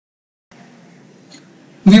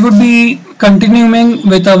We would be continuing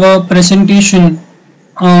with our presentation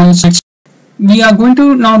on sets. We are going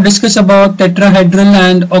to now discuss about tetrahedral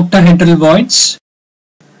and octahedral voids.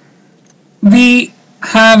 We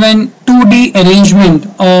have an 2D arrangement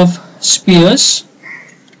of spheres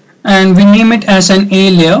and we name it as an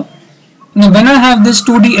A layer. Now when I have this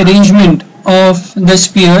 2D arrangement of the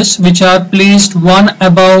spheres which are placed one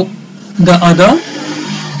above the other,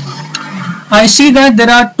 I see that there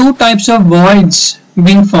are two types of voids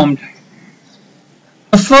being formed.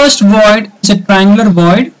 The first void is a triangular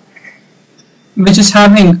void which is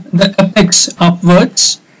having the apex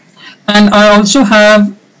upwards, and I also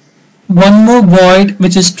have one more void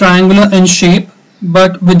which is triangular in shape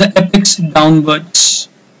but with the apex downwards.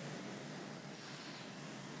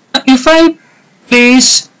 If I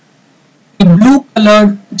place a blue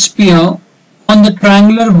colored sphere on the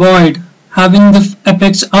triangular void having the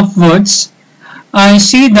apex upwards, I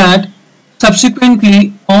see that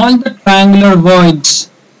subsequently all the triangular voids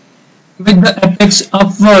with the apex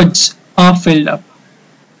upwards are filled up.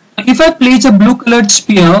 If I place a blue colored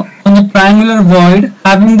sphere on the triangular void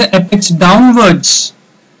having the apex downwards,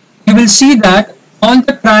 you will see that all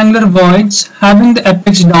the triangular voids having the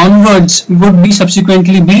apex downwards would be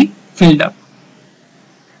subsequently be filled up.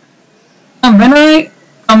 Now when I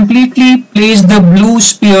completely place the blue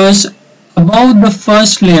spheres above the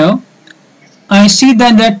first layer, I see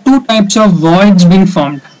that there are two types of voids being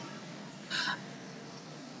formed.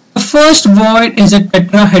 The first void is a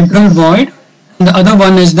tetrahedral void and the other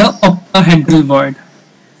one is the octahedral void.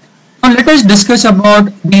 Now let us discuss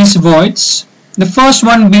about these voids. The first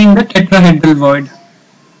one being the tetrahedral void.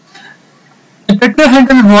 The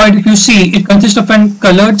tetrahedral void, if you see, it consists of a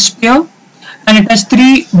colored sphere and it has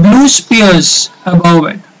three blue spheres above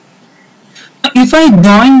it. Now, if I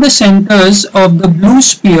join the centers of the blue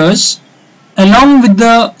spheres along with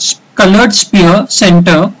the colored sphere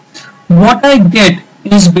center, what I get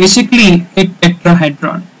is basically a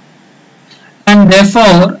tetrahedron, and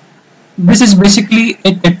therefore this is basically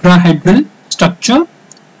a tetrahedral structure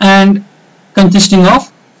and consisting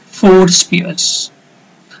of four spheres.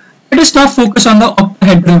 Let us now focus on the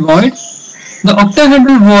octahedral void. The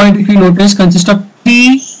octahedral void, if you notice, consists of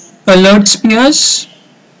three colored spheres.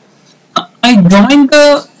 I join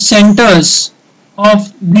the centers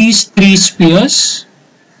of these three spheres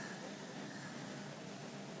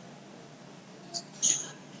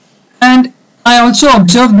and I also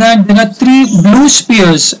observe that there are three blue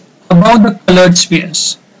spheres above the colored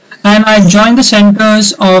spheres, and I join the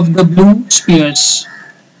centers of the blue spheres.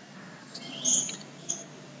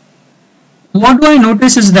 What do I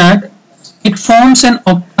notice is that it forms an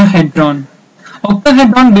octahedron.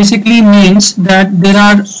 Octahedron basically means that there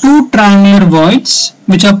are two triangular voids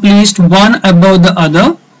which are placed one above the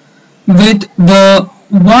other, with the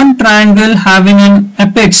one triangle having an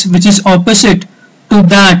apex which is opposite to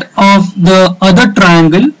that of the other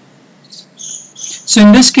triangle. So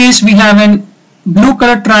in this case we have a blue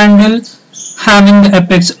colored triangle having the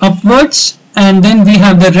apex upwards, and then we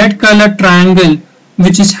have the red colored triangle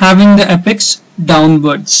which is having the apex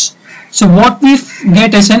downwards. So what we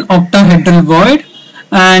get is an octahedral void,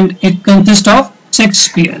 and it consists of 6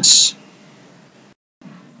 spheres.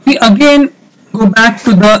 We again go back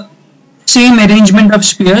to the same arrangement of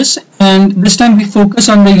spheres, and this time we focus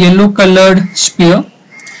on the yellow colored sphere.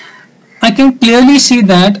 I can clearly see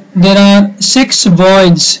that there are 6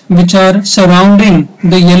 voids which are surrounding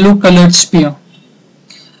the yellow colored sphere.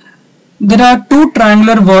 There are two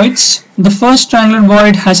triangular voids. The first triangular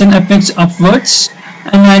void has an apex upwards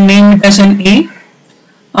and I name it as an A.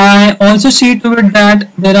 I also see to it that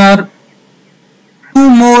there are two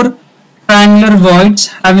more triangular voids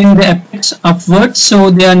having the apex upwards, so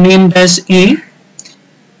they are named as A.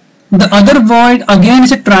 The other void again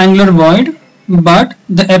is a triangular void, but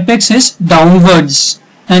the apex is downwards,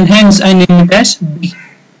 and hence I name it as B.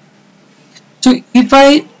 So if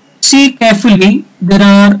I see carefully, there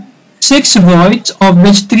are 6 voids, of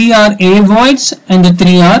which 3 are A voids and the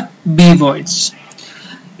 3 are B voids.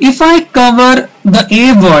 If I cover the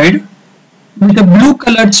A void with a blue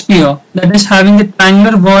colored sphere, that is having the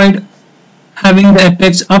triangular void having the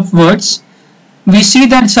apex upwards, we see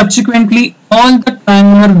that subsequently all the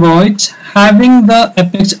triangular voids having the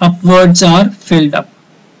apex upwards are filled up.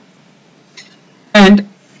 And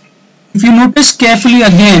if you notice carefully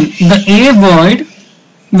again, the A void,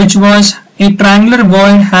 which was a triangular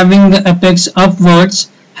void having the apex upwards,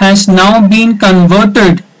 has now been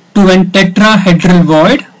converted to a tetrahedral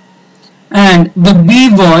void, and the B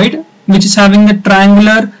void, which is having the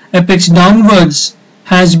triangular apex downwards,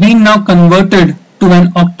 has been now converted to an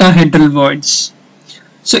octahedral voids.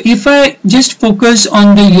 So if I just focus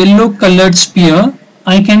on the yellow colored sphere,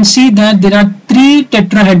 I can see that there are 3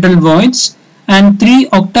 tetrahedral voids and 3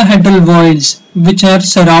 octahedral voids which are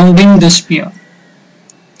surrounding the sphere.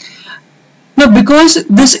 Now because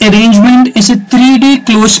this arrangement is a 3D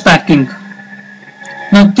close packing.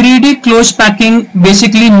 Now 3D close packing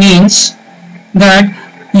basically means that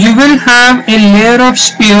you will have a layer of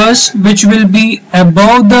spheres which will be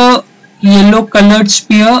above the yellow colored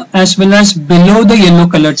sphere as well as below the yellow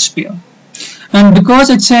colored sphere. And because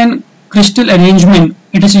it's an crystal arrangement,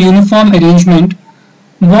 it is a uniform arrangement,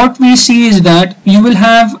 what we see is that you will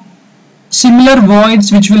have similar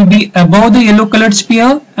voids which will be above the yellow colored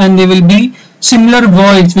sphere, and there will be similar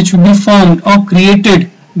voids which will be formed or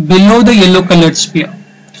created below the yellow colored sphere.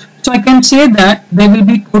 So I can say that there will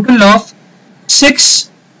be total of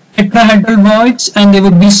 6 tetrahedral voids and there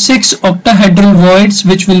would be 6 octahedral voids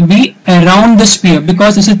which will be around the sphere.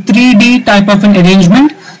 Because it's a 3D type of an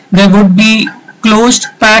arrangement, there would be closed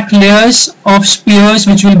packed layers of spheres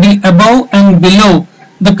which will be above and below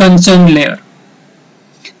the concerned layer.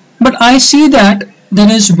 But I see that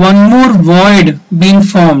there is one more void being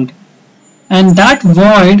formed, and that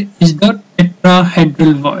void is the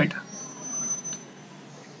tetrahedral void.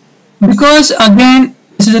 Because again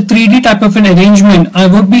this is a 3D type of an arrangement, I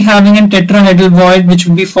would be having a tetrahedral void which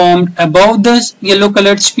will be formed above the yellow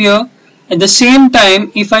colored sphere. At the same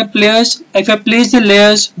time, if I place the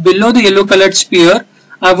layers below the yellow colored sphere,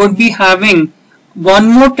 I would be having one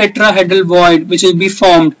more tetrahedral void which will be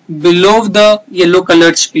formed below the yellow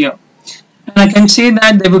colored sphere. And I can say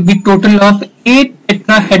that there would be total of 8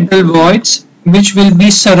 tetrahedral voids which will be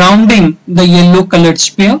surrounding the yellow colored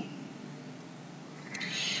sphere.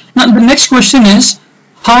 Now the next question is,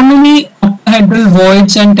 how many octahedral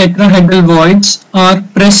voids and tetrahedral voids are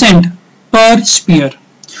present per sphere?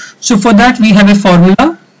 So for that we have a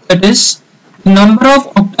formula, that is the number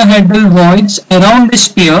of octahedral voids around a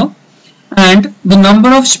sphere and the number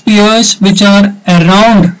of spheres which are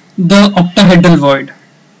around the octahedral void.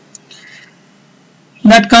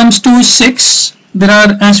 That comes to 6.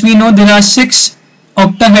 As we know, there are 6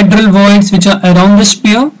 octahedral voids which are around the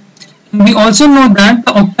sphere. And we also know that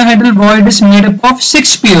the octahedral void is made up of 6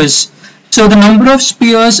 spheres. So the number of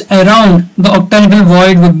spheres around the octahedral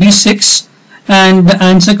void would be 6, and the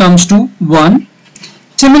answer comes to 1.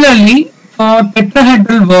 Similarly, for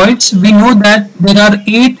tetrahedral voids, we know that there are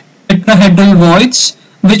 8 tetrahedral voids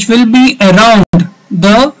which will be around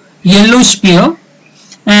the yellow sphere,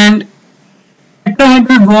 and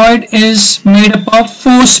tetrahedral void is made up of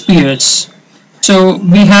 4 spheres. So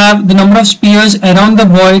we have the number of spheres around the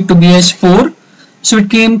void to be as 4. So it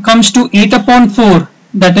comes to 8 upon 4,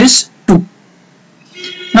 that is 2.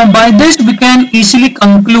 Now by this we can easily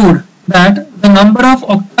conclude that the number of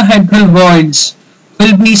octahedral voids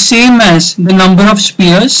will be same as the number of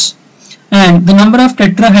spheres, and the number of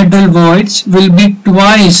tetrahedral voids will be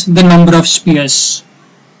twice the number of spheres.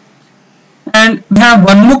 And we have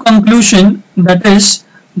one more conclusion, that is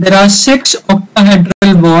there are 6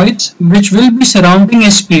 octahedral voids which will be surrounding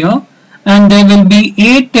a sphere, and there will be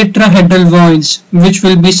 8 tetrahedral voids which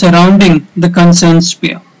will be surrounding the concerned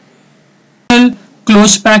sphere.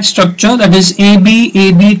 Close pack structure, that is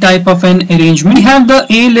AB type of an arrangement. We have the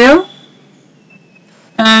A layer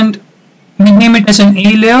and we name it as an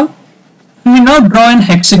A layer. We now draw an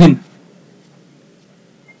hexagon.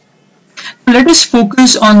 Let us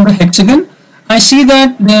focus on the hexagon. I see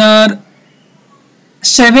that there are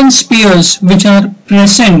 7 spheres which are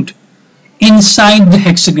present inside the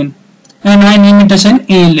hexagon, and I name it as an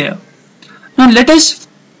A layer. Now let us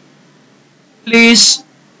place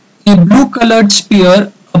a blue colored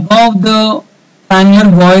sphere above the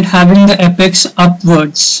triangular void having the apex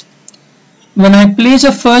upwards. When I place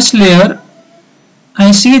a first layer,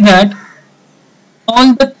 I see that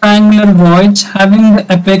all the triangular voids having the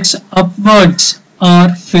apex upwards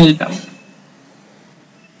are filled out.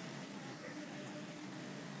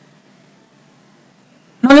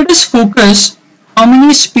 Now let us focus how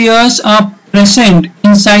many spheres are present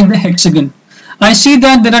inside the hexagon. I see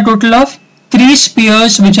that there are a total of 3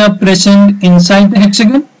 spheres which are present inside the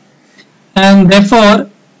hexagon, and therefore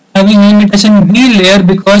I will name it as a B layer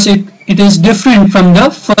because it is different from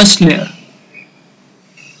the first layer.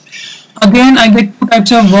 Again I get 2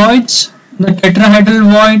 types of voids, the tetrahedral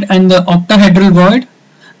void and the octahedral void.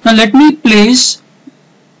 Now let me place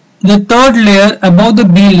the third layer above the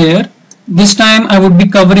B layer. This time I would be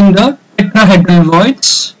covering the tetrahedral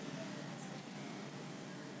voids.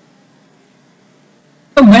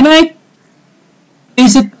 So when I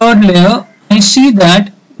place the third layer, I see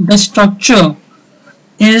that the structure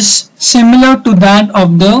is similar to that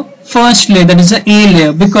of the first layer, that is the A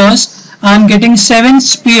layer, because I am getting 7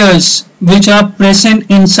 spheres which are present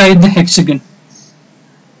inside the hexagon.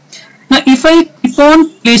 upon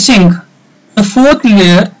placing the fourth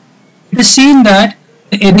layer, it is seen that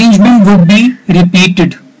the arrangement would be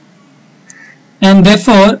repeated, and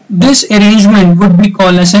therefore this arrangement would be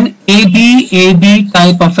called as an AB-AB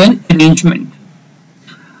type of an arrangement.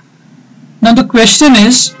 Now the question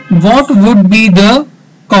is, what would be the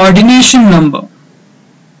coordination number?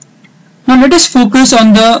 Now let us focus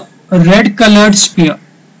on the red colored sphere.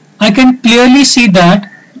 I can clearly see that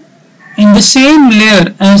in the same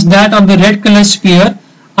layer as that of the red colored sphere,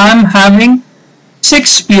 I am having 6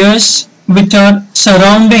 spheres which are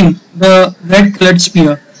surrounding the red colored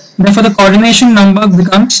sphere. Therefore the coordination number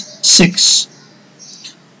becomes 6.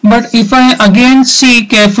 But if I again see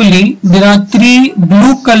carefully, there are 3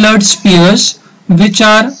 blue colored spheres which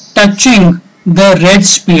are touching the red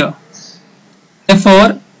sphere.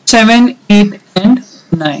 Therefore 7, 8 and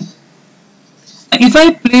 9. If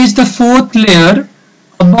I place the fourth layer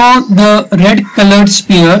above the red colored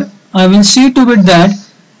sphere, I will see to it that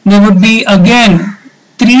there would be again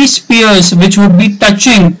 3 spheres which would be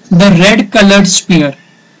touching the red colored sphere,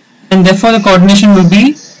 and therefore the coordination will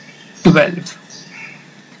be 12.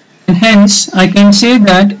 And hence I can say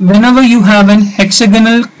that whenever you have an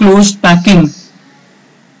hexagonal closed packing,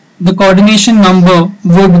 the coordination number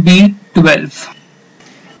would be 12.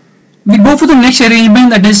 We go for the next arrangement,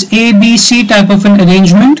 that is ABC type of an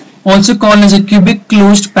arrangement, also called as a cubic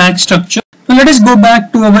closed pack structure. So let us go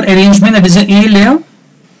back to our arrangement, that is an A layer.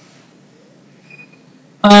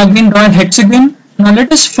 Again draw a hexagon. Now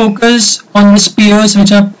let us focus on the spheres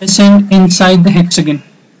which are present inside the hexagon.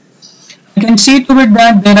 I can see to it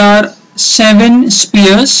that there are 7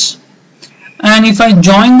 spheres, and if I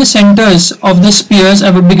join the centers of the spheres,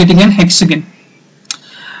 I would be getting an hexagon.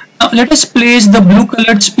 Now let us place the blue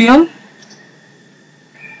colored sphere.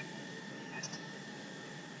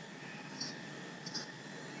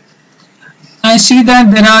 I see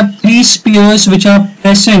that there are 3 spheres which are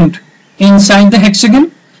present inside the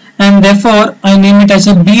hexagon, and therefore I name it as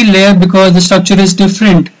a B layer because the structure is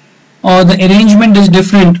different, or the arrangement is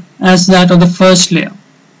different as that of the first layer.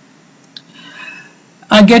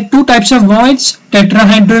 I get 2 types of voids,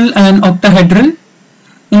 tetrahedral and octahedral.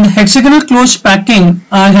 In the hexagonal closed packing,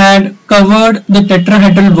 I had covered the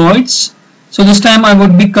tetrahedral voids, so this time I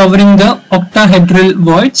would be covering the octahedral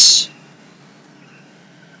voids.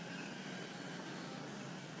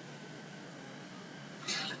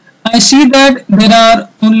 I see that there are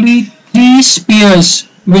only 3 spheres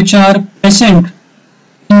which are present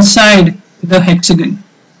inside the hexagon,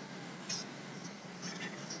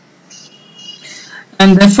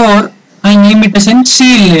 and therefore I name it as a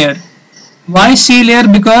C layer. Why C layer?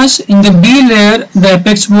 Because in the B layer the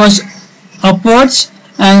apex was upwards,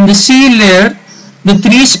 and in the C layer the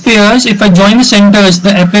 3 spheres, if I join the centers,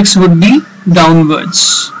 the apex would be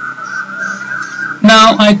downwards.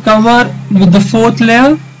 Now I cover with the fourth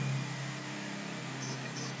layer.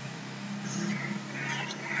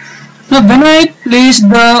 Now when I place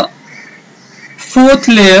the fourth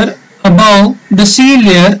layer above the C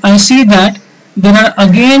layer, I see that there are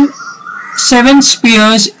again 7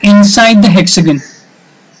 spheres inside the hexagon,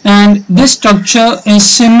 and this structure is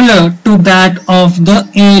similar to that of the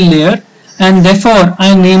A layer, and therefore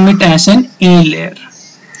I name it as an A layer.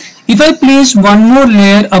 If I place one more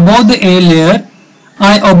layer above the A layer,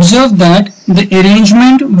 I observe that the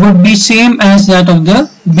arrangement would be same as that of the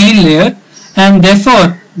B layer, and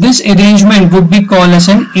therefore this arrangement would be called as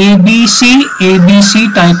an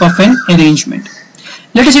ABC type of an arrangement.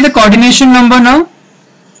 Let us see the coordination number now.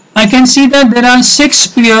 I can see that there are 6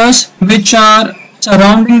 spheres which are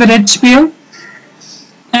surrounding the red sphere,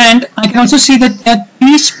 and I can also see that there are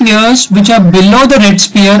 3 spheres which are below the red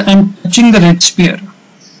sphere and touching the red sphere.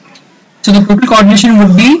 So the total coordination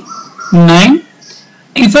would be 9.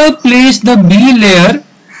 If I place the B layer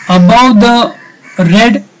above the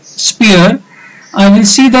red sphere, I will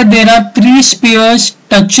see that there are 3 spheres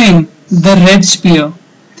touching the red sphere,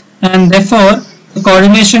 and therefore the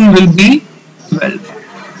coordination will be 12.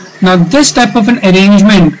 Now this type of an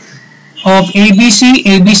arrangement of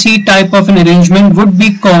ABC type of an arrangement would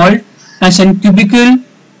be called as a cubical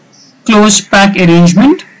closed pack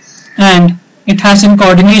arrangement, and it has a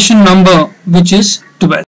coordination number which is 12.